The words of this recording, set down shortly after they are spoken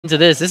Into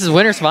this is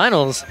Winners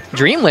Finals.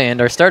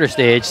 Dreamland, our starter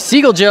stage.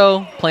 Seagull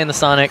Joe playing the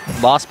Sonic,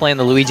 Boss playing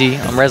the Luigi.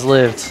 I'm Res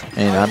Lived.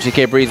 And I'm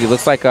GK Breezy.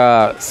 Looks like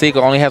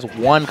Seagull only has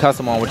one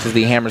custom on, which is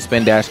the hammer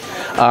spin dash.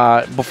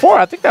 Before,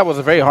 I think that was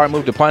a very hard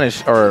move to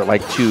punish or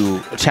like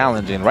to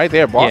challenge in. Right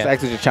there, Boss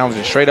actually just challenged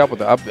it straight up with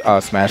the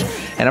up smash.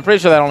 And I'm pretty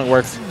sure that only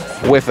works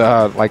with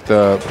like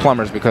the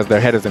plumbers because their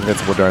head is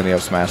invincible during the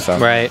up smash. So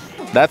right.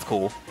 That's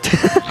cool.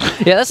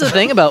 Yeah, that's the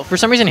thing about, for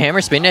some reason,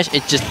 hammer spin dash,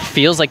 it just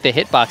feels like the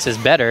hitbox is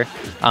better.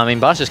 I mean,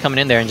 Boss just coming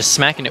in there and just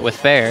smacking it with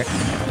fair.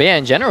 But yeah,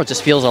 in general, it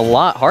just feels a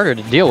lot harder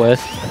to deal with.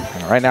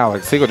 Right now,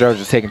 like Seagull Joe is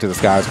just taking to the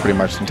skies pretty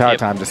much the entire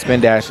time. Just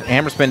spin dash,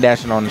 hammer spin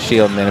dashing on the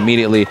shield, and then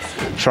immediately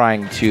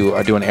trying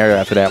to do an aerial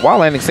after that while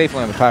landing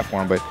safely on the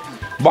platform. But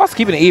Boss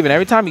keeping it even.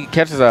 Every time he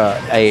catches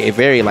a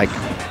very like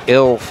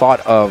ill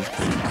thought of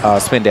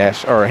spin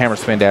dash or hammer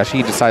spin dash,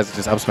 he decides to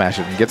just up smash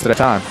it and gets to the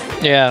time.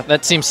 Yeah,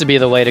 that seems to be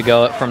the way to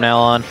go from now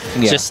on.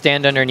 Yeah. Just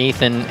stand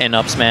underneath and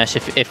up smash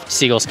if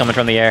Seagull's coming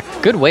from the air.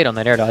 Good weight on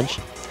that air dodge.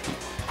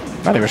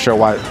 Not even sure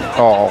why.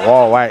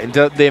 Oh, why?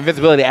 The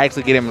invincibility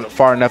actually get him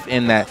far enough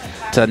in that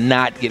to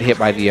not get hit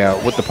by the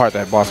with the part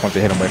that Boss wants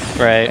to hit him with.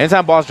 Right.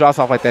 Anytime Boss draws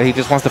off like that, he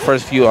just wants the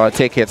first few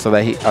tick hits so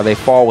that they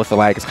fall with the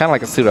lag. It's kind of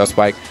like a pseudo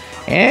spike,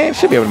 and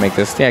should be able to make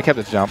this. Yeah, kept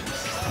its jump.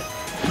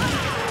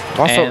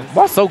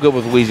 Boss so good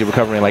with Luigi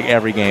recovering like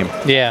every game.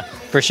 Yeah,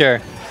 for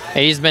sure.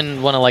 He's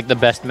been one of like the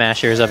best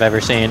mashers I've ever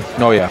seen.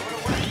 Oh yeah.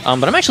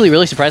 But I'm actually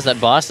really surprised that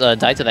Boss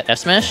died to that F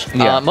smash.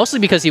 Yeah. Mostly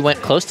because he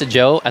went close to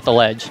Joe at the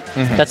ledge.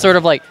 That's sort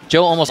of like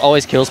Joe almost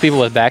always kills people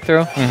with back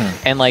throw,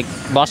 and like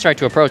Boss tried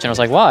to approach, and I was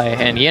like, why?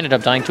 And he ended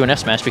up dying to an F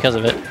smash because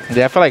of it.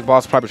 Yeah, I feel like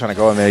Boss probably trying to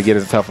go in there to get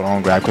himself an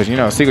own grab because you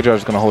know Seagull Joe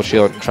is going to hold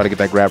shield and try to get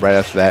that grab right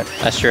after that.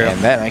 That's true.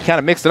 And that kind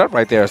of mixed it up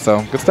right there.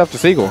 So good stuff to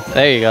Seagull.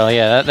 There you go.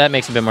 Yeah, that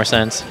makes a bit more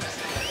sense.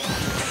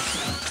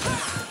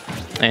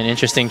 An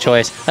interesting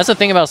choice. That's the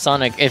thing about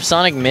Sonic. If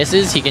Sonic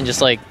misses, he can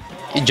just like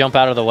jump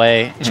out of the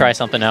way, try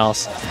something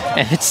else.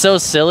 And it's so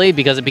silly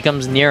because it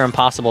becomes near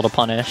impossible to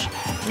punish.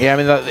 Yeah, I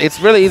mean,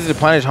 it's really easy to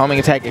punish homing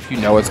attack if you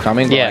know it's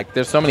coming. But, like,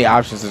 there's so many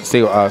options that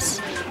Seagull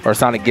or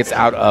Sonic gets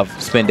out of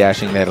spin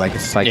dashing that like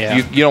it's like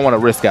you don't want to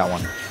risk that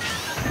one.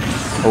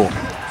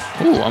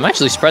 Oh. Ooh, I'm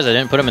actually surprised I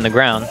didn't put him in the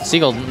ground.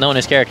 Seagull knowing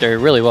his character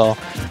really well.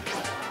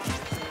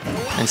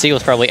 And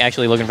Seagull's probably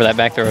actually looking for that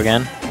back throw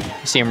again.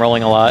 You see him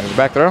rolling a lot.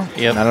 Back throw?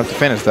 Yep. Not enough to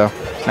finish, though.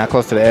 Not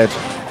close to the edge.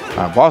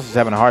 Boss is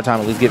having a hard time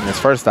at least getting his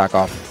first stock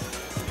off.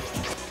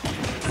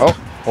 Oh,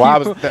 wow.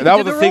 That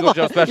was a Seagull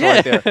Joe special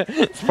right there.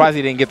 Surprised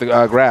he didn't get the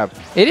grab.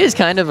 It is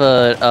kind of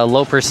a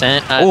low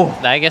percent.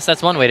 I guess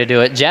that's one way to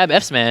do it. Jab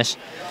F smash.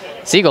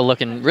 Seagull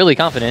looking really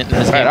confident in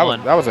this game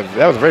one. That was a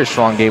very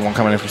strong game one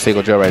coming in from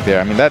Seagull Joe right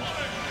there. I mean, that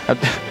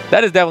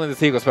is definitely the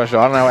Seagull special.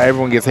 I don't know how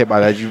everyone gets hit by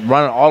that. You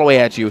run it all the way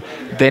at you,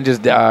 then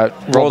just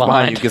rolls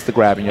behind you, gets the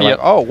grab, and you're like,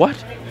 oh, what?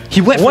 He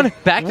went for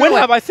back throw. When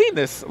have I seen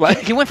this? Like,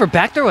 he went for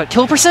back throw at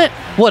kill percent?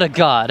 What a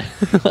god.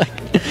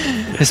 Like,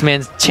 this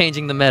man's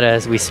changing the meta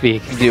as we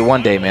speak. Dude,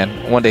 one day,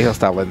 man. One day he'll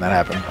stop letting that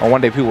happen. Or one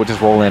day people will just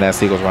roll in as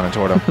Seagull's running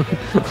toward him.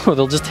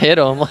 They'll just hit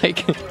him.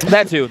 Like,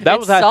 that too. That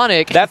was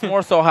Sonic. That's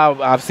more so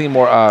how I've seen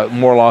more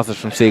losses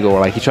from Seagull. Where,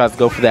 like, he tries to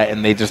go for that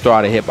and they just throw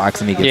out a hitbox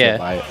and he gets hit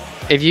by it.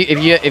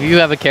 If you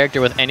have a character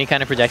with any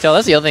kind of projectile,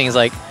 that's the other thing is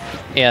like,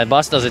 yeah,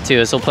 Boss does it too.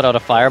 Is he'll put out a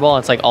fireball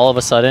and it's like all of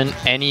a sudden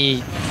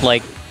any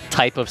like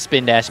type of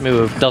spin dash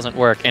move doesn't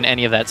work in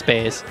any of that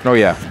space. Oh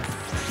yeah.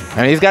 I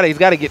mean, he's got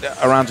to get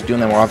around to doing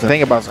that more often. The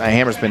thing about a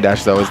hammer spin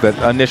dash though is that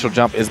initial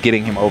jump is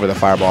getting him over the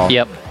fireball.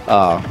 Yep.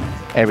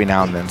 Every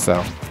now and then.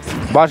 So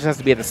Boss just has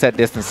to be at the set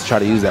distance to try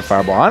to use that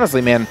fireball.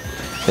 Honestly, man,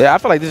 yeah, I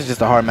feel like this is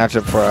just a hard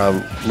matchup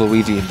for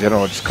Luigi in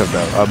general, just because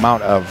the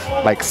amount of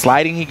like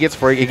sliding he gets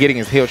for getting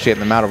his heel shit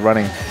and the amount of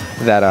running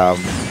that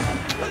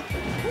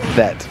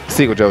that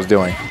Seagull Joe's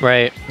doing.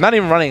 Right. Not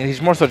even running. He's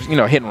more so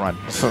hit and run.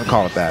 So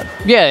call it that.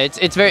 Yeah,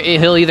 it's very.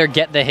 He'll either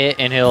get the hit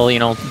and he'll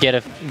get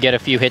a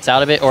few hits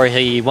out of it, or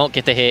he won't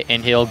get the hit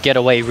and he'll get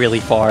away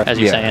really far, as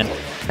you're saying.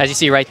 As you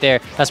see right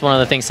there, that's one of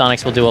the things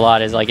Sonics will do a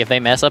lot. Is like if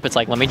they mess up, it's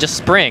like let me just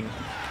spring.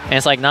 And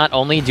it's like not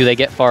only do they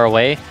get far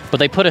away, but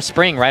they put a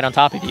spring right on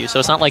top of you. So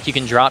it's not like you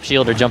can drop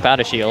shield or jump out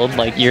of shield.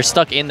 Like you're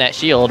stuck in that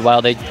shield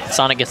while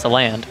Sonic gets to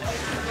land.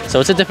 So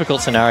it's a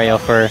difficult scenario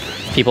for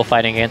people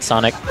fighting against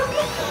Sonic.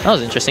 That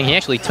was interesting. He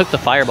actually took the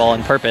fireball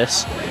on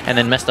purpose and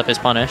then messed up his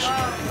punish.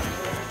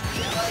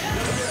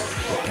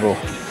 Cool.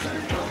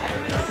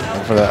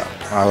 For the,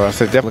 I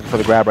said definitely for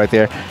the grab right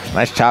there.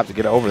 Nice chop to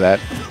get over that.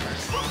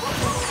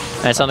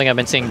 That's something I've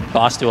been seeing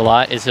Boss do a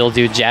lot, is he'll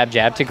do jab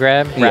to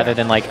grab rather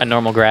than like a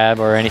normal grab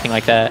or anything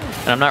like that.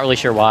 And I'm not really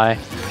sure why.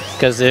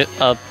 Because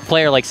a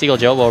player like Seagull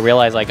Joe will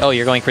realize like, oh,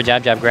 you're going for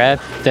jab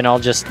grab, then I'll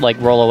just like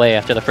roll away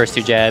after the first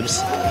two jabs.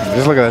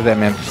 Just look at that,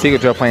 man. Seagull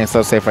Joe playing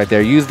so safe right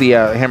there. Use the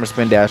hammer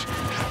spin dash.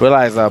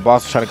 Realize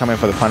Boss was trying to come in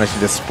for the punish and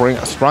just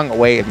sprung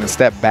away and then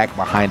step back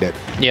behind it.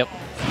 Yep.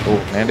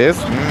 Oh, and it is?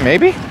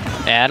 Maybe?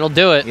 That'll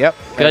do it. Yep.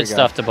 Good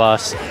stuff to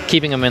Boss.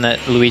 Keeping him in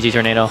that Luigi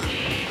tornado.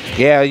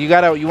 Yeah, I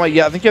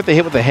think you have to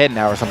hit with the head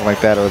now or something like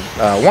that, or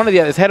one of the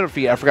it's head or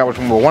feet. I forgot which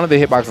one. But one of the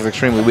hitboxes is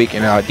extremely weak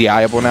and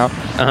DIable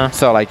now.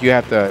 So like you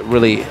have to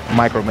really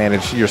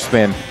micromanage your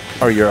spin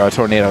or your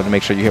tornado to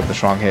make sure you hit the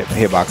strong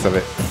hitbox of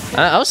it.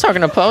 I was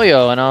talking to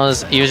Poyo, and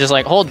he was just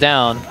like, hold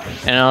down,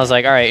 and I was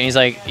like, all right, and he's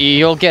like,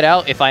 you'll get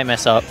out if I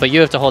mess up, but you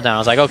have to hold down. I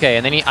was like, okay,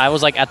 and then I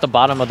was like at the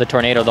bottom of the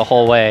tornado the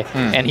whole way,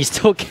 and he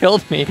still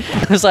killed me.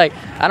 I was like,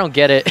 I don't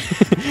get it.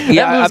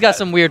 That move's got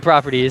some weird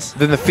properties.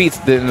 Then the feet's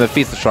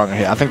the stronger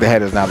hit. I think the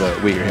head is now the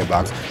weaker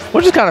hitbox,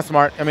 which is kind of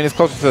smart. I mean, it's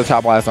closer to the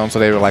top blast zone, so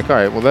they were like, all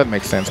right, well that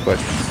makes sense, but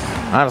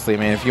honestly,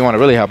 man, if you want to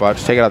really help out,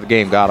 just take it out the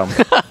game. Got him.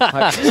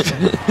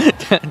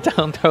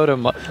 Down throw to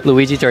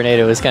Luigi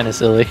Tornado is kind of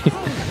silly.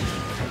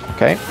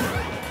 Okay,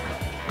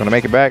 gonna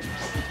make it back.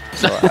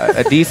 So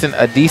a decent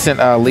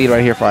lead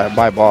right here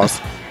by Boss.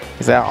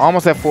 He's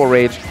almost at full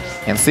rage,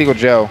 and Seagull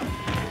Joe.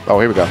 Oh,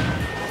 here we go.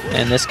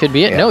 And this could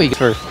be it. Yeah. No, he goes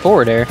for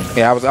forward air.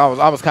 Yeah,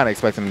 I was kind of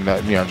expecting him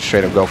to, just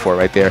straight up go for it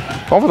right there.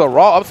 Going for the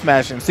raw up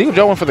smash, and Seagull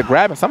Joe went for the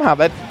grab, and somehow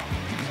that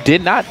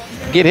did not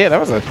get hit. That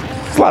was a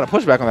lot of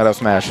pushback on that up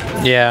smash.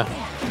 Yeah.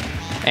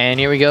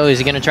 And here we go. Is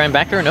he going to try and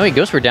back throw? No, he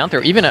goes for down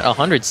throw, even at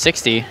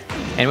 160,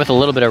 and with a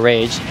little bit of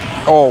rage.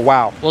 Oh,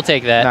 wow. We'll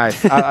take that.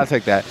 Nice. I'll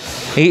take that.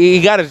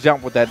 He got his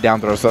jump with that down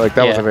throw, so like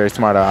that was a very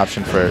smart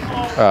option for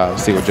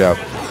Seagull Joe.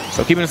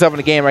 So keeping himself in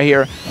the game right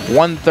here,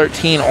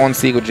 113 on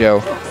Seagull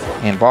Joe.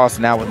 And Boss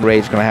now with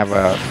rage going to have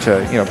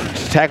to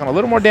tack on a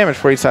little more damage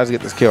before he decides to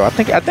get this kill. I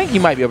think he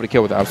might be able to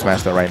kill with the up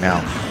smash though right now.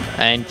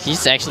 And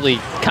he's actually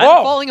kind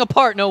of falling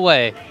apart. No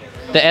way.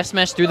 The F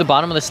smash through the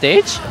bottom of the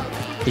stage.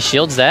 He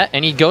shields that,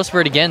 and he goes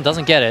for it again,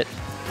 doesn't get it.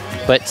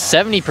 But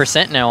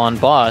 70% now on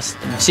Boss.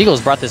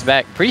 Seagull's brought this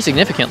back pretty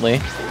significantly.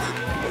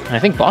 And I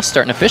think Boss is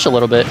starting to fish a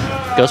little bit.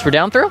 Goes for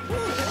down throw.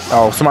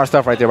 Oh, smart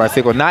stuff right there by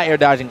Seagull. Not air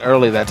dodging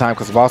early that time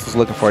because Boss was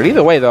looking for it.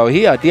 Either way, though,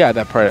 he had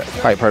that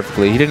fight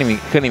perfectly. He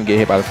couldn't even get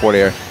hit by the forward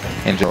air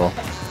in general.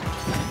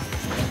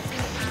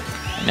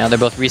 Now they're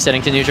both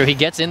resetting to neutral. He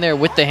gets in there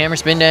with the hammer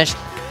spin dash.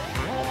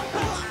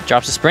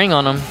 Drops a spring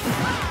on him.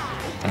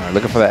 All right,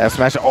 looking for that F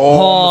smash.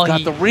 Oh,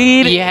 got the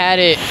read. He had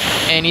it,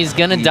 and he's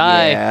going to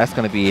die. Yeah, that's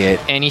going to be it.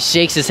 And he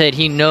shakes his head.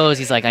 He knows.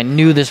 He's like, I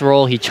knew this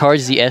roll. He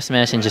charges the F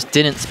smash and just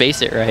didn't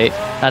space it right.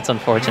 That's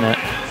unfortunate.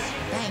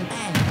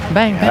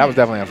 Bang, bang. Yeah, that was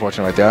definitely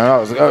unfortunate right there. That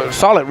was a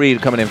solid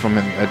read coming in from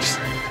him.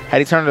 Had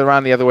he turned it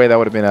around the other way, that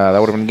would have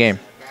been game.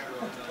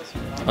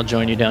 I'll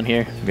join you down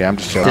here. Yeah, I'm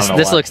just chilling.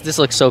 This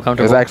looks so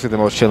comfortable. It's actually the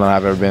most chilling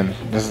I've ever been.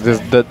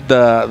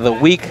 The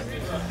week,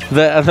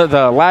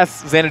 the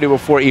last Xanadu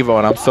before Evo,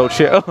 and I'm so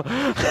chill.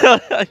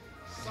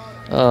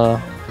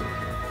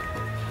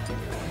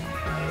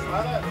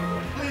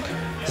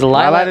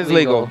 Lilat is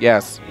legal.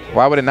 Yes.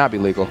 Why would it not be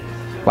legal?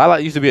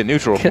 Lilat used to be a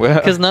neutral.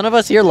 Because none of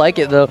us here like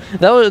it, though.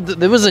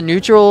 There was a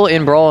neutral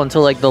in Brawl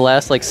until like the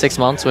last 6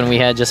 months when we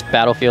had just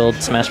Battlefield,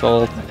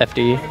 Smashball,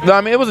 FD. No,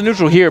 I mean, it was a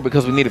neutral here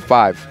because we needed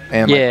 5.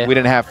 And we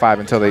didn't have 5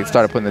 until they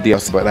started putting the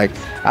DLC. But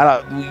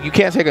you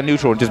can't take a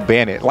neutral and just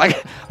ban it.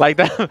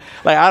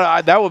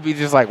 That would be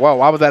just like, wow,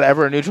 why was that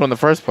ever a neutral in the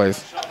first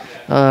place?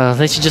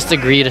 They should just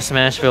agree to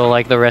Smashville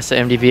like the rest of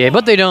MDVA.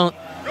 But they don't.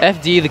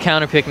 FD, the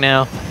counter pick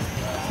now.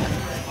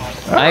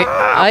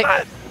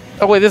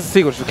 Oh, wait, this is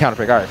Seagull, just a counter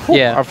pick. All right. Cool.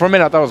 Yeah. For a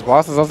minute, I thought it was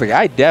Boston's. I was like,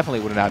 I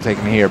definitely would have not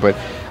taken it here. But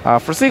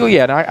for Seagull,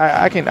 yeah, no,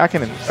 I can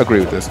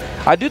agree with this.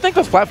 I do think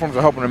those platforms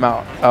are helping him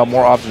out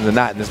more often than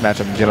not in this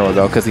matchup in general,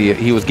 though, because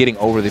he was getting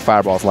over the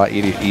fireballs a lot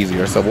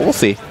easier. So we'll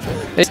see.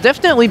 It's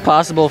definitely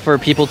possible for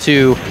people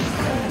to,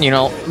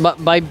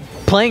 by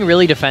playing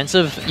really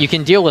defensive, you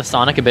can deal with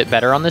Sonic a bit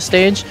better on this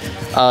stage,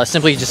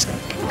 simply just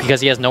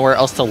because he has nowhere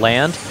else to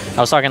land. I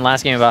was talking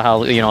last game about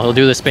how, he'll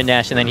do the spin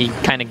dash and then he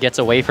kind of gets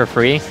away for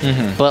free.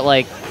 Mm-hmm. But,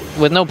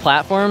 with no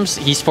platforms,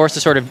 he's forced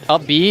to sort of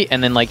up B,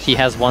 and then he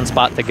has one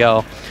spot to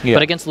go. Yeah.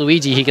 But against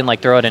Luigi, he can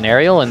throw out an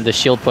aerial, and the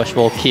shield push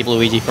will keep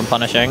Luigi from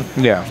punishing.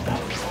 Yeah.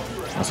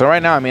 So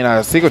right now, I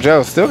mean, Seagull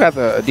Joe still got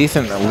a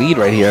decent lead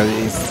right here.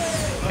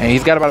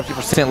 He's got about a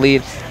 50%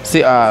 lead.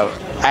 See, I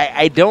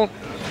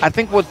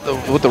think what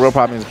the real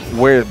problem is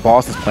where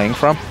Boss is playing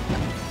from.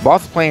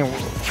 Boss is playing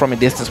from a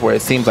distance where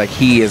it seems like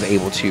he is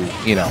able to,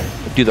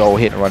 do the whole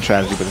hit and run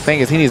strategy. But the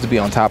thing is, he needs to be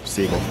on top of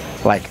Seagull.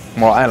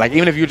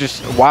 Even if you're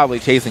just wildly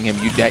chasing him,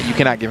 you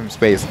cannot give him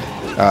space.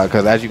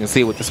 Because as you can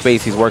see with the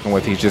space he's working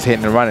with, he's just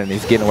hitting and running, and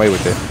he's getting away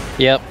with it.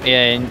 Yep,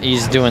 yeah, and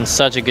he's doing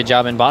such a good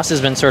job. And Boss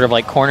has been sort of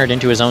cornered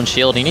into his own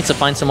shield. He needs to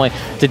find some way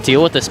to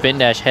deal with the spin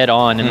dash head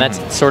on, and that's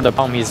sort of the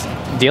problem he's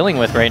dealing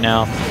with right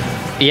now.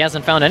 He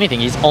hasn't found anything.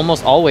 He's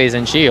almost always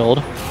in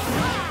shield.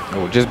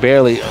 Oh, just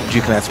barely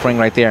juking that spring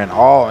right there,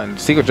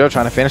 and Seagull Joe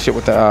trying to finish it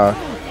with the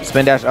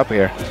spin dash up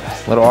here.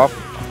 A little off.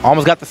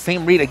 Almost got the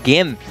same read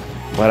again,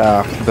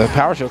 but the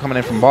power shield coming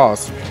in from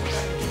Boss.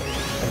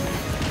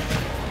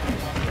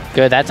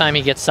 Good. That time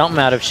he gets something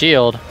out of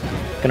shield.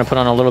 Gonna put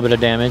on a little bit of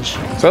damage.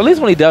 So at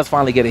least when he does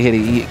finally get a hit,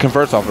 he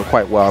converts off it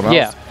quite well. I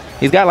mean,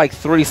 he's got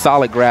 3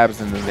 solid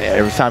grabs, and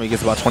every time he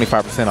gets about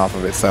 25% off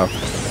of it. So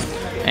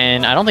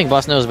And I don't think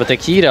Boss knows, but the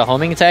key to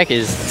homing attack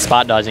is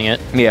spot dodging it.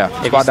 Yeah,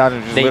 spot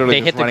dodging is literally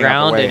they hit the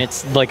ground and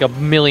it's like a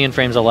million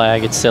frames of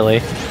lag. It's silly.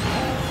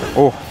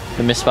 Oh.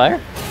 The misfire?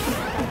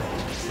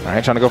 All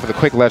right, trying to go for the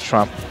quick ledge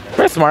trump.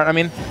 Very smart. I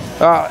mean,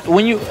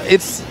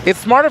 it's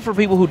smarter for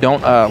people who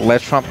don't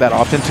ledge trump that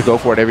often to go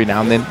for it every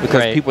now and then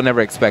because people never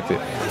expect it.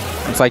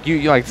 It's like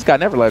you're like, this guy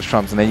never ledge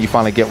trumps, and then you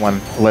finally get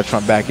one ledge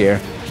trump back air,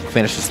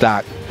 finish the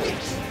stock.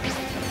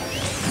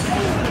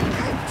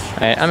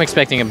 Right, I'm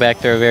expecting a back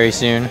throw very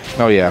soon.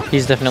 Oh, yeah.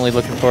 He's definitely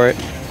looking for it.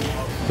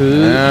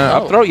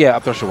 Up throw? Yeah,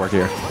 up throw should work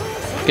here.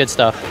 Good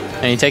stuff.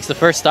 And he takes the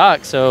first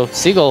stock, so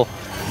Seagull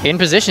in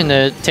position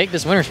to take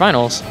this winner's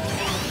finals.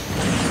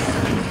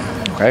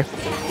 Okay.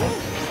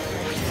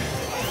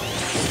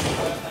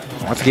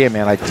 Once again,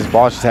 man, like this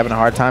ball is just having a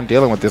hard time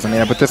dealing with this. I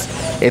mean, but this,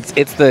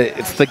 it's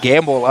the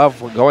gamble of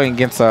going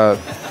against or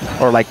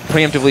like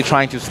preemptively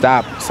trying to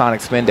stop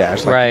Sonic spin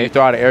dash. Like if you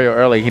throw out an aerial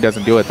early, he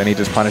doesn't do it, then he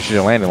just punishes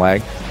your landing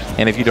lag.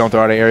 And if you don't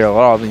throw out an aerial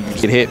at all, then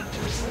you get hit.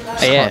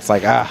 So it's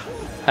like,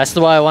 That's the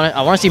why I want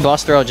to see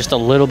Boss throw just a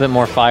little bit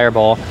more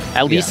fireball.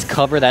 At least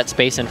cover that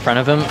space in front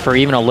of him for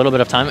even a little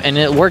bit of time. And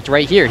it worked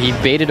right here. He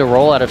baited a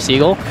roll out of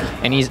Seagull,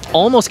 and he's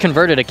almost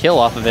converted a kill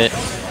off of it.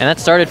 And that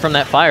started from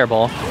that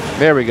fireball.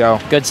 There we go.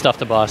 Good stuff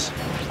to Boss.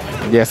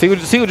 Yeah,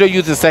 Seagull Joe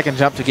used his second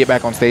jump to get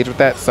back on stage with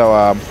that,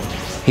 so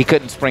he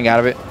couldn't spring out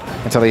of it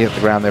until he hit the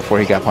ground. Therefore,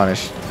 he got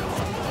punished.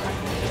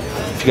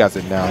 If you guys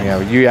didn't know,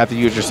 you have to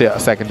use your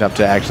second jump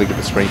to actually get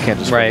the spring. You can't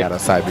just spring out of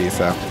side B.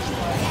 So.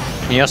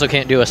 And you also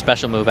can't do a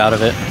special move out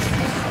of it.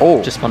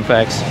 Oh. Just fun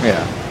facts.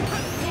 Yeah.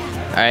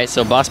 All right,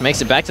 so Boss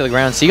makes it back to the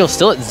ground. Seagull's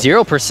still at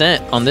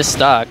 0% on this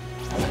stock.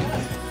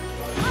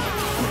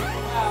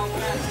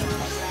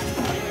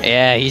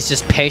 Yeah, he's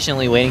just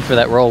patiently waiting for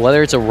that roll.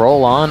 Whether it's a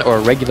roll on or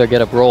a regular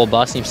get up roll,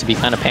 Boss seems to be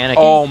kind of panicking.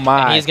 Oh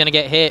my. And he's going to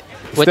get hit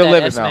with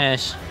that F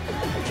smash.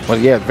 Well,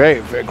 yeah,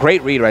 very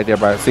great read right there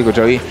by Seagull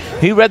Joe.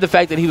 He read the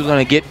fact that he was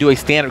going to do a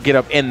standard get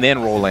up and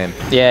then roll in.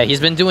 Yeah, he's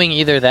been doing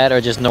either that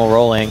or just no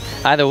rolling.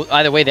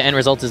 Either way, the end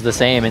result is the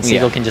same, and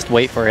Seagull can just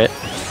wait for it.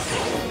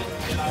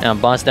 Now,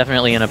 Boss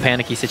definitely in a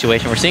panicky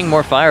situation. We're seeing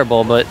more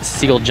fireball, but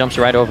Seagull jumps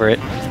right over it.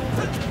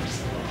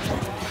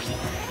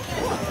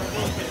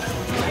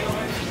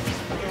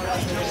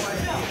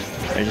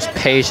 They're just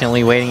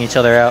patiently waiting each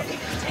other out.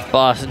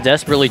 Boss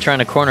desperately trying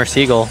to corner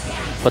Seagull,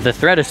 but the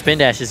threat of spin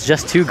dash is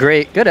just too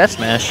great. Good F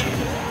smash.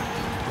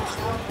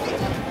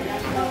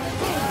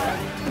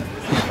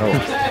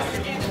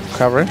 Oh.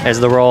 Covering. There's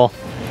the roll.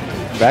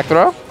 Back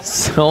throw?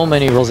 So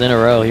many rolls in a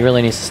row. He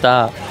really needs to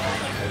stop.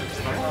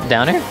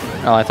 Down air?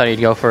 Oh, I thought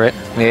he'd go for it.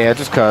 Yeah,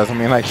 just because. I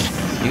mean, like,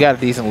 you got a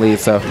decent lead,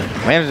 so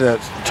managed to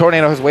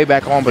tornado his way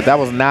back home, but that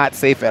was not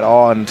safe at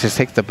all, and just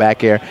takes the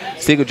back air.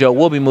 Seagull Joe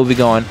will be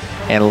moving on,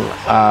 and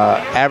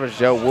Average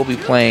Joe will be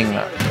playing.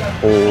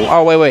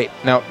 Oh, wait.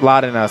 No,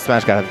 Lod and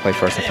Smash got to play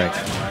first, I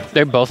think.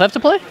 They both have to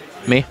play?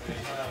 Me.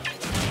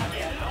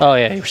 Oh,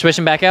 yeah. You're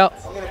switching back out?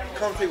 I'm going to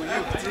commentate with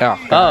you.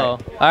 Oh,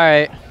 all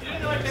right.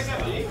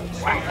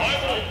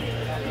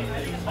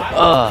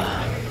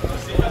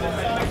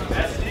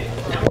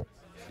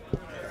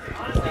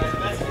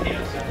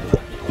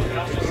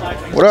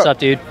 What's up,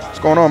 dude? What's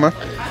going on, man?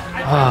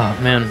 Oh,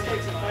 man.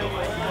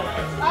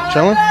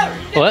 Chilling?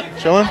 What?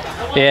 Chilling?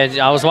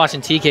 Yeah, I was watching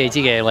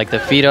TK, like the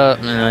feet up,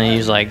 and he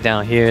was like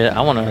down here.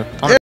 I want to